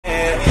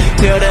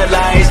till the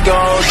lights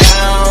go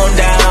down,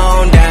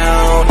 down,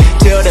 down,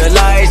 till the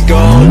lights go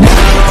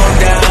down,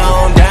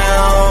 down,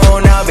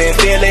 down. I've been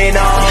feeling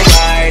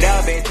alright,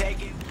 I've been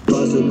taking.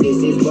 So this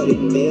is what it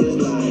feels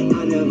like.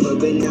 I never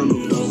been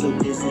number. So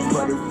this is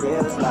what it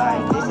feels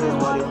like. This is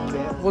what it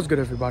feels. What's good,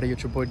 everybody?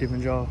 It's your boy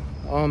Demon Joe.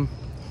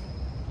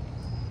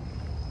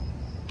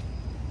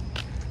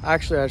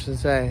 Actually, I should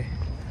say,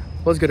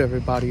 what's good,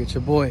 everybody? It's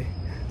your boy,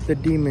 the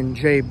Demon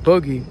J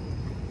Boogie.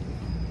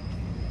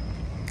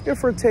 Here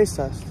for a taste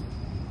test.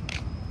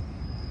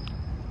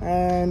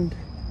 And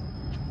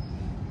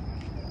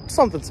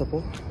something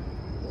simple.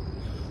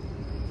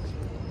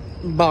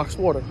 Box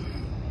water.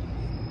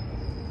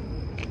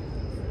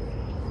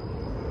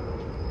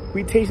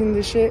 We tasting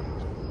this shit.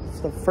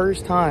 It's the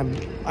first time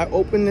I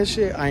opened this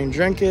shit. I ain't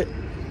drank it.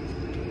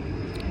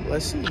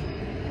 Let's see.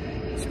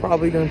 It's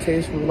probably gonna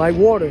taste like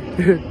water.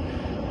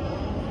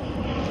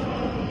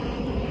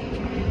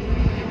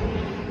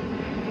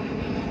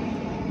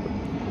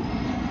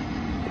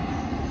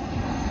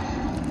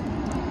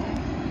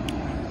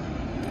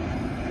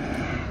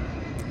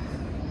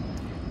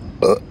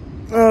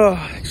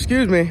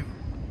 Excuse me.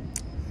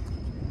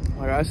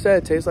 Like I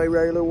said, it tastes like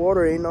regular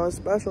water. Ain't nothing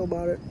special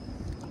about it.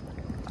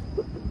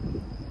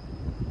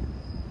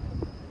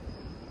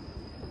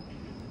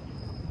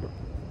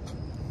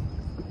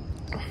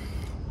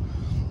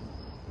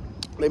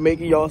 They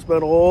making y'all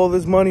spend all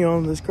this money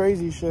on this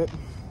crazy shit.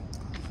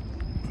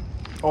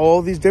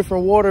 All these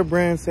different water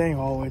brands saying,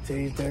 oh, it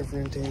tastes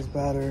different, it tastes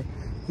better.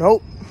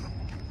 Nope.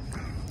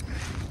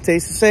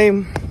 Tastes the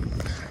same.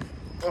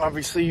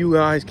 Obviously, you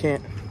guys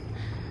can't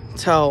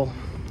tell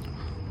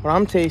what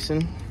I'm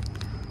tasting.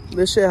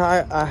 This shit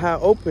I had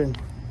open.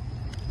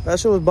 That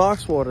shit was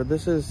box water.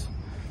 This is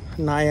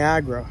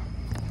Niagara.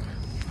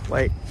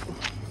 Like,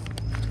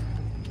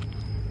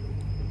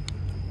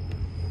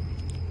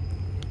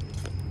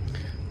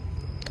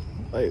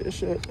 this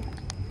shit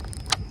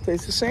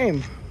tastes the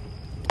same,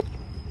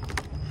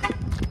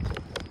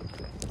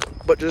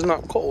 but just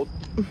not cold.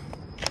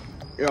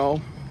 You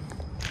know,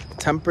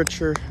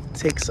 temperature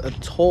takes a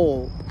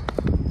toll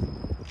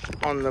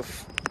on the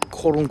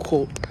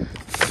quote-unquote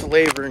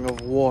flavoring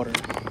of water.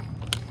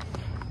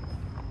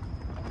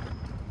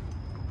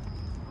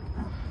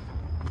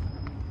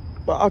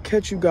 But I'll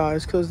catch you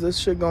guys, because this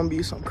shit gonna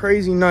be some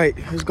crazy night.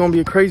 It's gonna be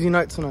a crazy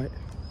night tonight.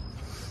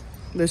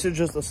 This is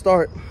just the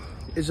start.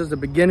 It's just the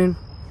beginning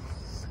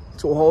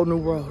to a whole new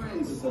world. Yo,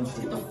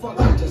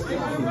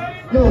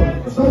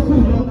 it's so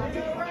cool, bro.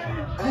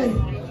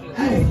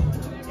 Hey,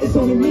 it's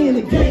only me and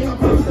the gang. I'm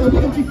so we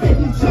gon' be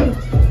faking each other.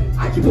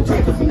 I keep a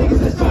track of niggas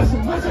that's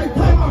tossing. Watch I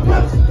play my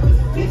brothers.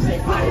 Niggas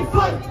ain't fighting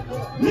fun.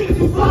 Niggas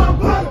who fly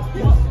brother.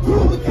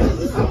 Cool because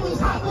the summer's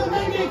hot, but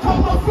maybe they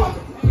call my fuck.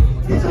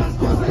 Bitch, I'm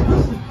supposed like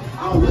pussy. I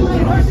don't really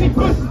like Hershey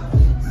pussy.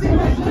 Same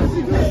as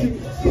Hershey glissy.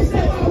 She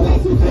said I'm way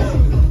too busy.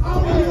 I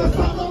don't really want to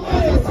talk no more. They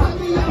talk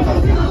me, I'm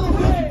talking all the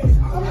way.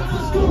 I'm out to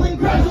school and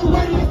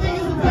graduating.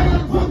 Things are better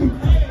than boogie.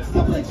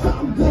 Stuff like Trump,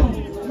 I'm good.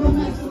 No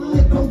max on the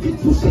lip, don't get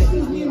too shit.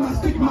 Excuse me and I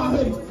stick my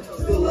hoodie.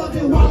 Still love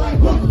it while I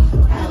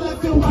boogie. I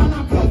left it while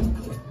I'm cooking.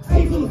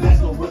 Ain't full of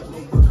vets, no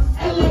rookie.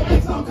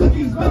 LAX on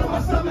cookies. Better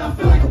my stomach, I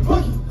feel like a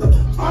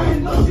boogie. I already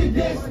know shit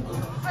dancing.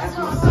 That's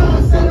my son,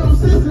 I said I'm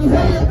citizen.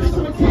 Hey, that bitch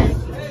on the camera.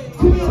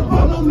 Who me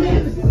about no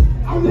manners. I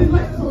don't really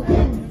like this on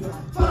camera.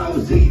 Thought I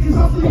was G, cause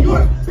I'm from New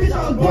York. Bitch, I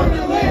was born in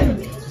Atlanta.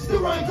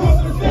 Still riding close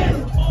to the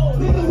family.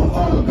 Living with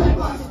all the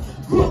backlots.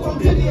 Grew up on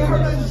Disney and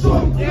heard that the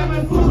short. Damn, I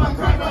flew my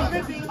crack rock. I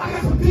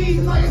got some bees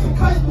and I got some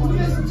kites, but we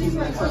got some G's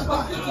like Trust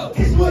Box.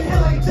 It's what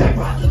hell like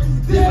jackpot. This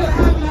what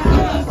happened, I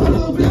had a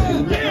little bit of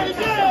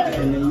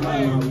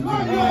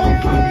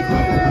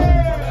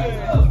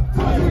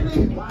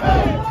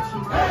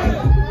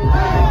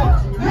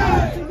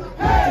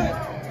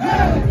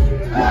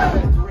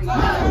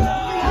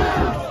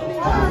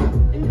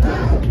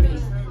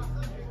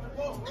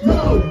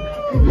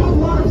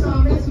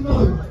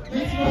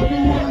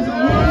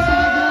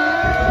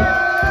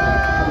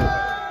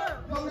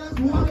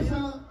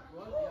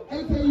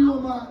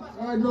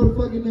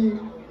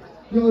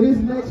Yo, this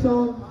next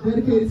song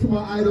dedicated to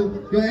my idol.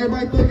 Yo,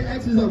 everybody throw your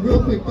X's up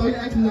real quick. Throw your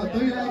X's up.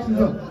 Throw your X's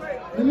up.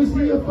 Let me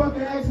see your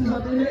fucking X's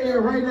up in the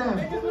air right now.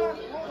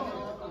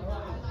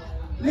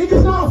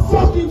 Niggas not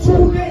fucking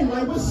tune in.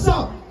 Like, what's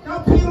up?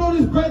 Y'all peeing on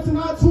this bread to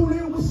not tune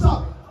in. What's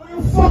up? Throw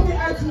your fucking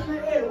X's in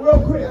the air real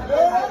quick.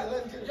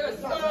 Yes,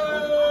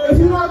 sir. If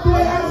you're not doing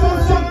X's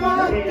up, suck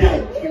my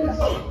dick.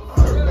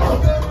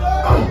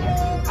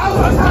 I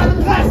was out of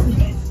plastic.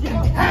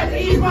 Had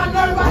to ease my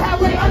nerve. I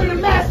had way under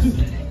the masters.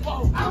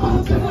 I'm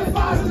on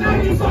 2.5 and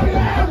 90, so you're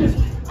average.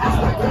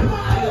 That's like grandma,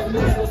 I didn't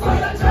miss the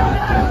fight, I tried to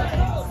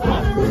have.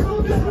 I'm the risk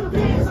of different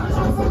beings, I'm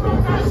trying to fuck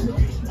my passion.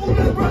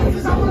 Only the brother,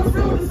 cause I wanna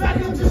feel the fact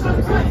that I'm just on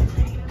the crack.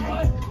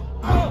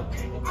 I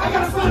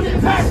gotta find the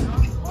passion.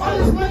 All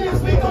this money I'm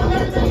spending.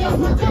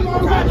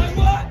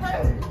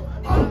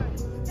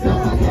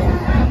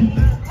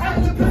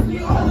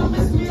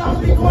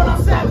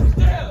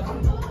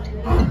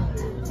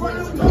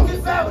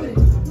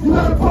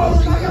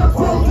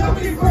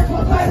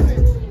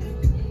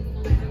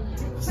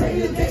 say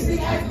he against the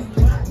acting.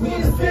 We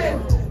in the film.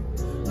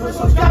 No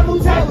choice, got no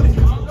tag with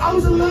it. I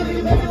was a little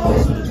nigga, making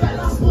noise with the track.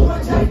 I spooled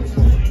my jacket.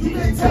 You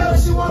can tell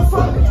she want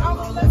from me. I'm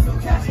gonna let you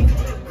catch me.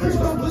 Chris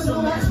don't push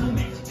no match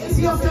me.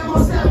 ACL fan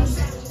more established.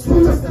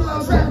 Screw still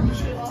out rapping.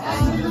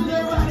 Ask me to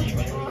live right.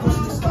 Push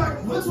the start.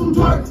 What's too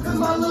dark? Cause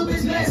my little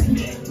bitch nasty.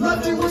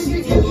 Love it when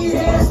she give me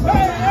hands.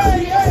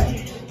 Hey, hey.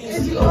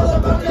 And she all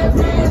about that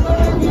brand. But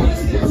I'm getting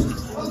skills.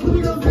 I'm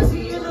doing the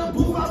messy in the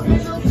booth. I've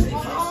been up.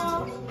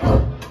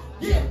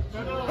 Yeah.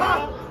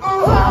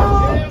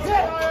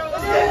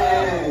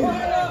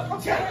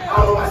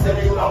 Oh, I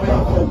said you know me,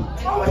 I'm cool.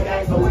 Oh, my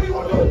gang, so what do you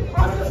want to do?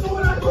 I'm just doing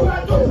what I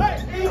do.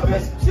 Hey, your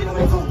bitch, she don't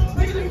make cool.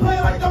 Niggas be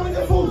playing like dummies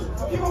and fools.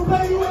 Keep on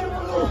playing, you ain't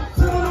never lose.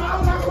 Sit on the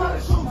out, knock around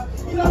the shoes.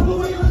 You not blue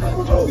when you look like a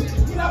blue.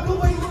 You not blue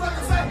when you look like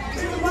a sack.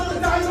 Niggas wanna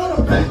die, you know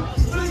the bang.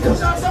 Really good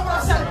shot, that's what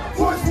I said.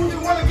 Force food, you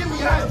wanna give me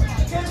that.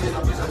 Can't chase no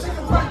bitch, I'm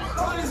chicken fried.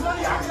 All this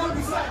money, I can never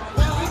be slack.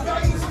 These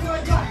guys eat something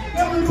like that.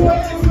 Never do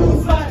anything, you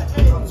do flat.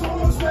 I'm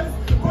told on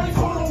strength, money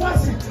told on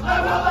Weston.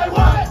 I'm not like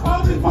what?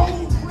 I'll be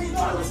pony. We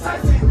thought it was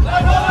Tyson.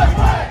 I'm not like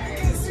what?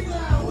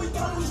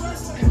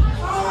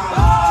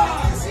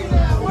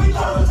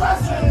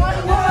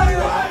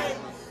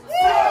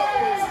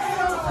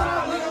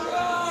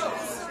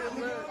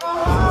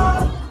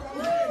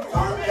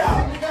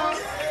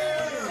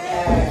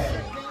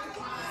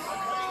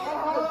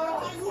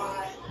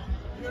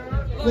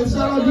 Let's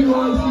shout out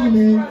DOIC,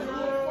 man.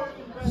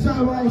 Shout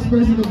out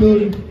Express in the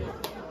building.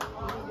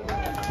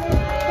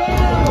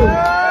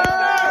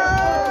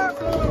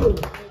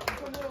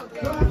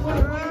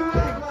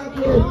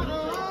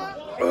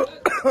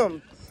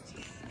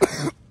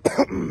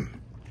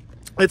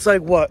 It's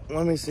like what?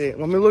 Let me see.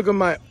 Let me look at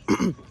my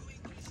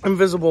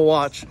invisible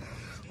watch.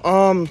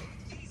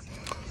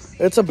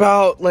 It's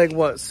about like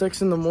what,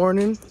 6 in the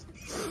morning.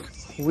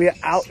 We're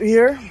out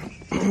here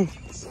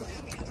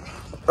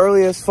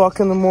early as fuck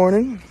in the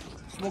morning.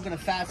 Smoking a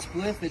fat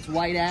spliff. It's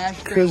white ash,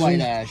 straight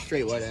white ash,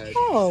 straight white ash.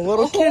 Oh,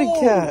 little kitty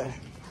cat.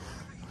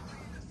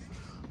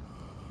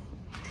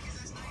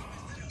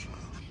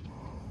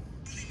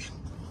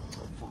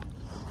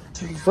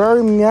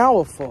 Very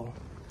meowful.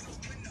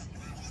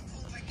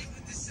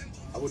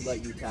 I would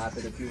let you tap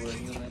it if you were a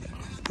human.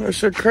 That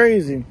shit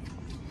crazy.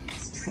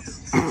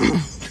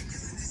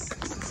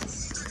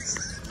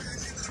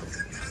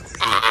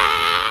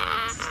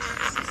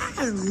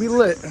 Me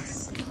lit.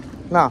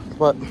 Nah,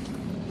 but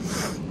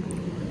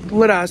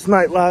lit ass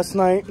night last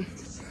night.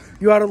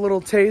 You had a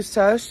little taste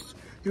test.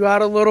 You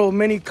had a little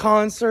mini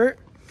concert.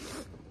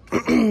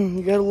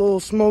 You got a little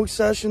smoke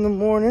session in the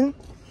morning.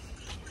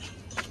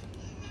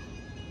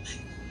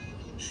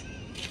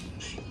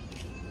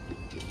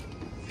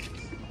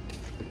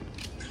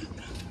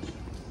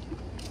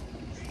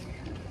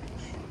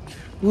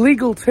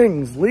 Legal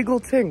things,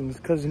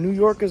 because New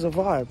York is a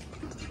vibe.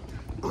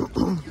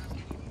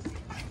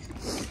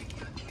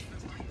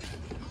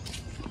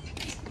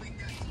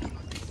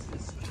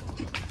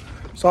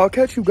 So I'll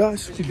catch you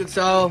guys. As you can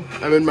tell,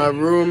 I'm in my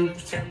room.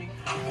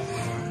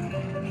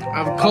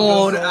 I have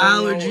cold,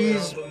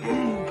 allergies,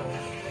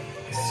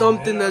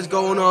 something that's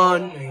going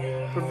on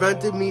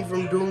prevented me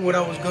from doing what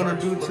I was gonna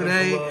do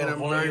today, and I'm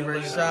very,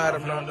 very sad.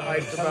 I'm not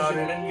hyped about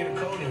it.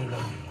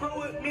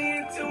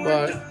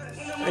 But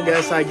I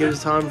guess I give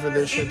time for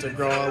this shit to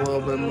grow a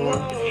little bit more.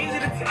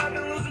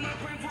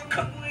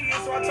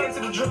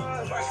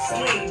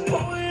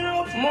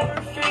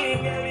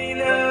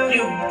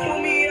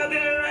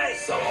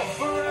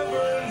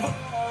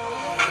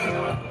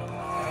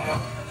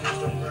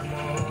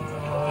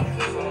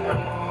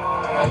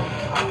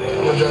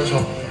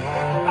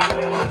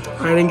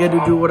 I didn't get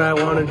to do what I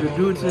wanted to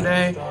do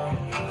today.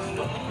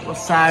 A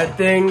sad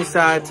thing,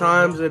 sad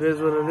times, it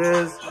is what it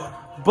is.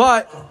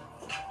 But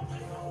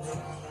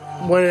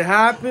when it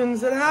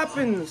happens, it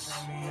happens.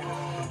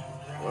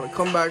 I'm gonna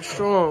come back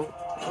strong.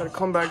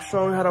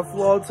 Had a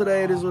flaw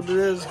today, it is what it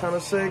is, kind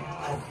of sick.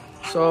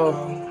 So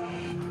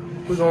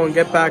we're gonna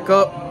get back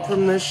up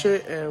from this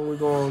shit and we're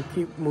gonna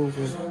keep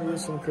moving.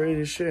 There's some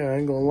crazy shit, I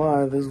ain't gonna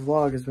lie. This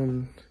vlog has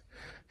been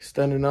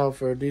extending out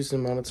for a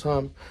decent amount of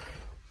time.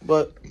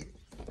 But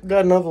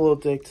got another little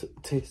taste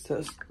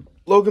test.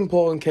 Logan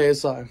Paul and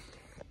KSI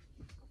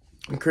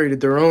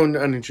created their own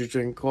energy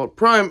drink called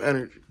Prime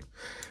Energy.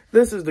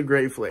 This is the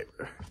great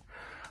flavor.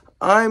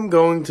 I'm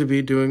going to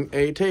be doing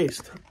a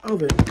taste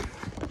of it.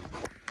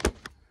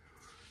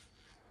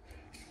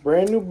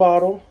 Brand new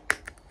bottle.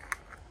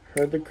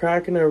 Heard the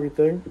crack and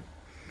everything.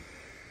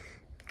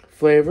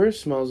 Flavor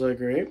smells like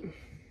grape.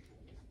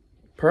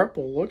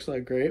 Purple looks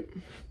like grape.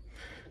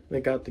 They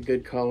got the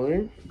good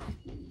coloring.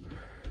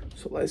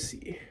 So let's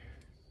see.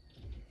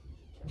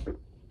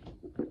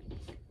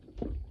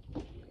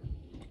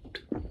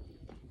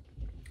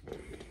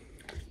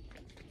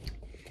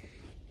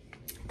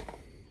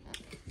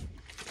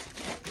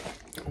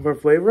 For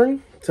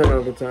flavoring, 10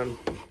 out of 10.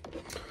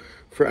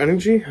 For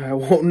energy, I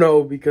won't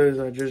know because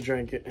I just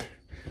drank it.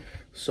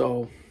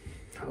 So,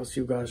 I'll see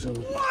you guys soon.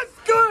 What's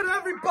good,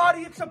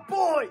 everybody? It's your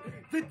boy,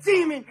 the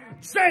Demon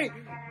J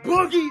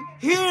Boogie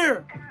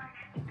here.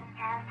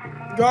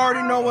 You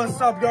already know what's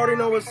up. You already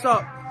know what's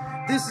up.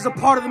 This is a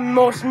part of the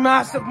most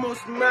massive,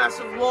 longest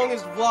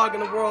vlog in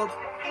the world.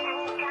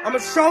 I'm gonna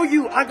show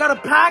you. I got a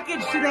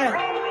package today.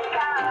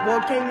 Well,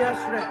 it came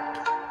yesterday.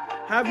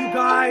 Have you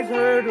guys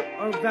heard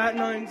of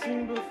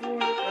Vat19 before?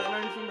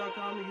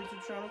 Vat19.com, the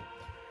YouTube channel.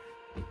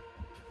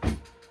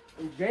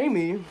 And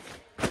Jamie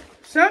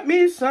sent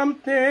me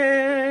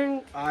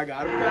something. I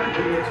got a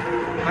package.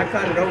 I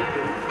cut it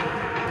open.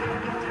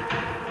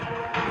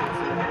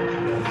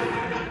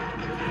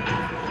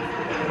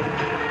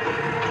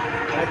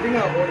 I think I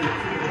ordered 2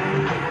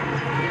 things.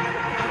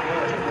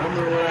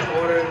 Remember what I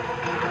ordered?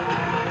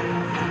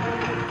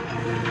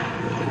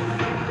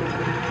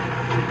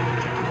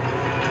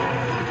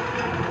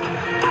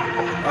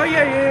 Oh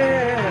yeah.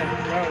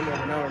 Now I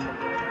remember.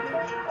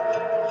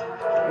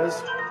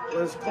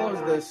 Let's close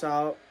this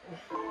out.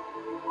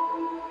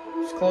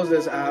 Let's close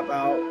this app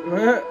out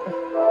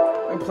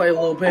and play a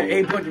little bit.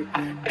 Hey, buddy.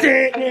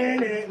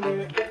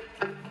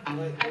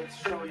 Let's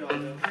show y'all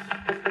this.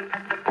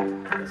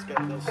 Let's get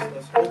this.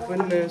 Let's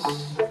open this.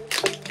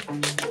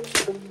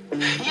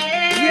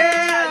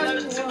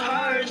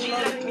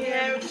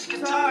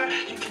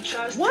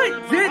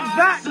 What did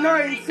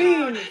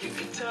Vat19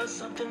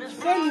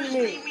 send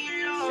me?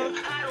 I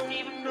don't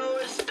even know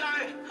where to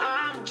start.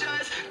 I'm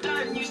just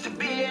done. Used to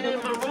being in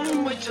my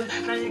room with you.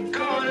 Now you're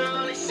gone. I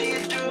only see you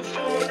through a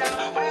phone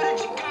now. Where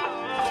did you go?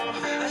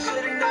 I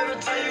should have never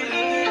told you.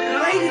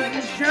 Ladies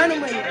and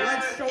gentlemen,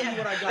 let's show you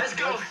what I got. Let's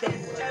go.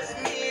 Just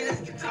me and this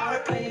guitar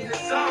playing the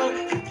song.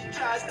 You can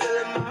try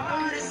stealing my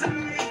heart. It's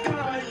already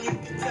gone. You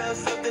can tell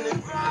something is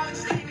wrong.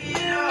 Just leave me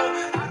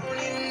alone. I don't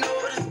even know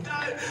where to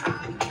start.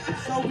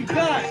 So we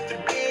got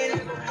this,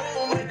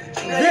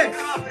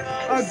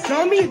 a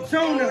gummy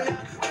donut.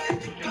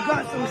 You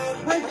got some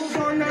sprinkles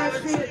on that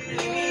shit.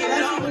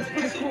 That shit looks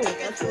pretty cool.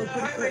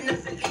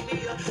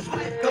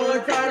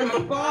 Going down in my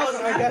box. I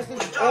guess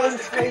it's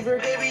orange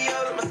flavored.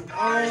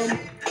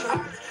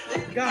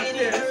 Got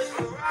this.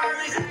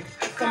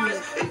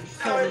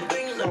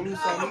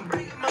 Some.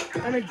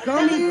 And a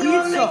gummy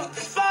pizza.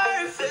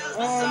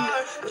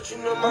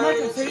 I'm not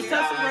gonna taste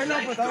test it right now,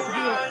 but that would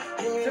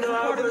be a different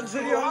part of this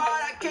video.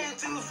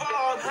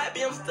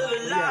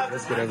 Yeah,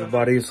 what's good,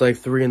 everybody? It's like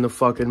 3 in the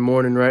fucking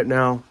morning right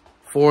now.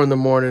 4 in the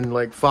morning,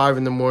 like 5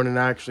 in the morning,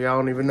 actually. I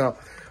don't even know.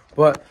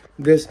 But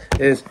this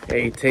is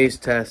a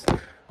taste test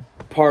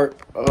part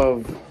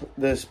of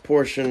this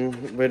portion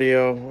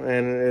video,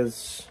 and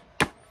it's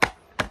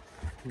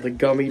the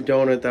gummy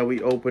donut that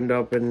we opened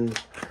up in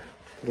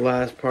the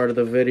last part of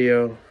the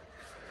video.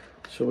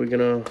 So we're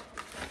gonna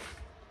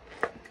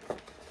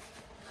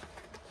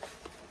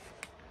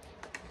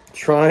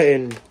try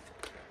and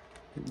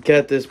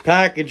get this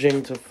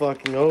packaging to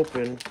fucking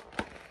open.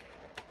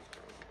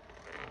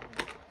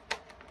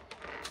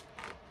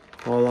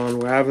 Hold on,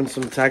 we're having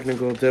some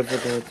technical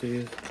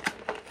difficulties.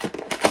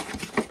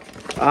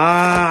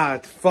 Ah,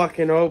 it's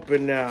fucking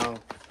open now.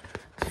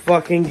 Let's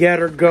fucking get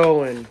her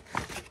going.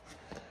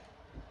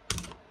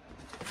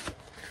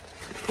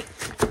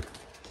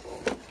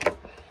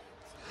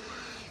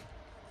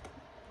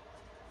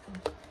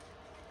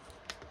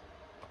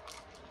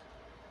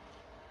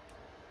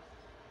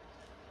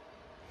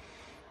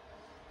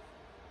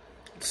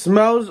 It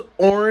smells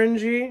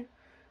orangey.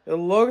 It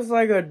looks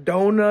like a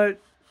donut.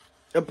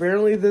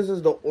 Apparently this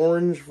is the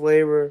orange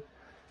flavor.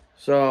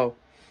 So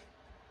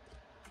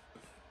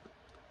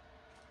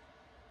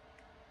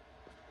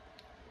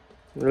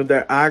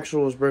they're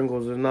actual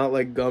sprinkles. They're not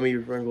like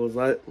gummy sprinkles.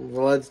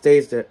 Let's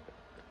taste it.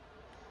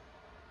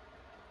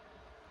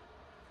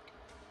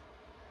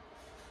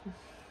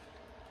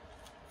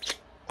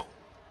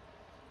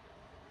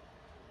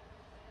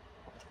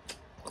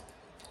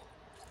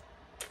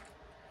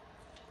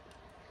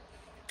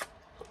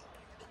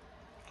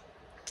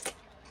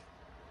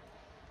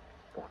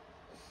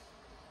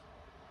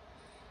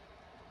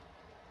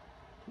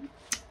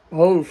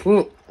 Oh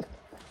shit.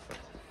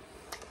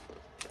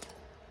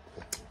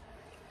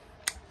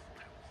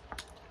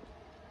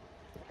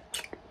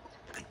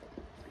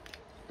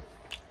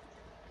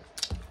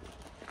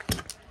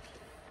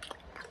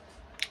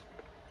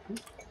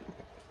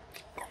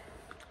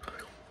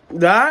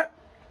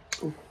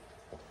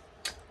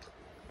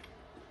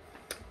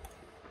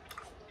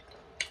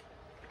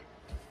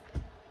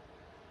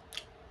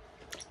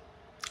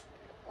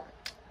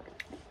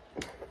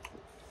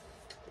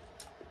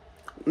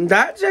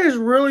 That tastes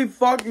really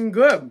fucking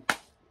good.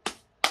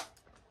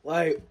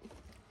 Like,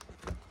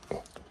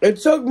 it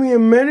took me a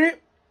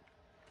minute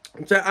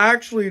to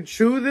actually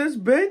chew this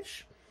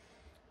bitch.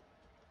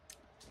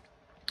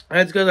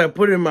 That's because I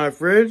put it in my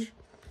fridge.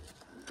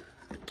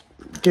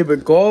 Keep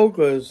it cold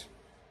because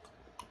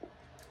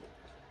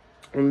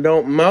it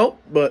don't melt.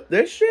 But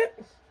this shit,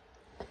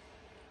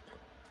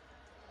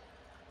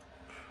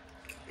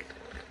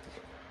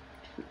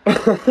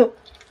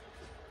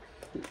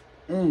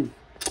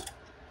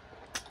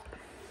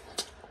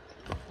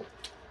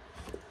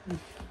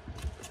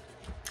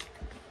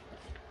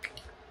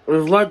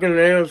 It's like an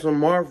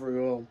ASMR for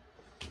you.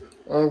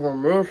 I'm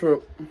from Russia.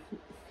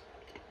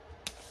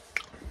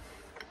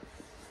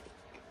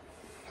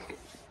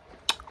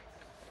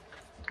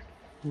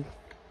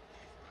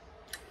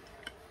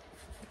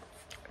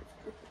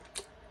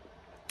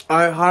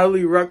 I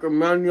highly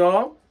recommend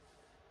y'all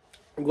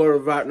go to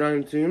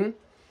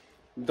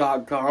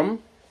vat19.com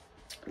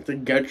to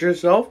get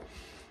yourself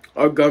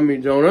a gummy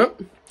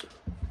donut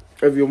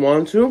if you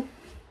want to.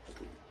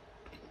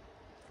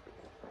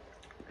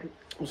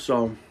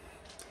 So,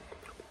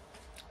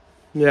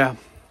 yeah.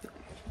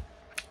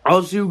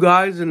 I'll see you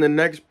guys in the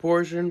next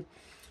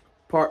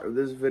part of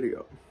this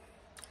video.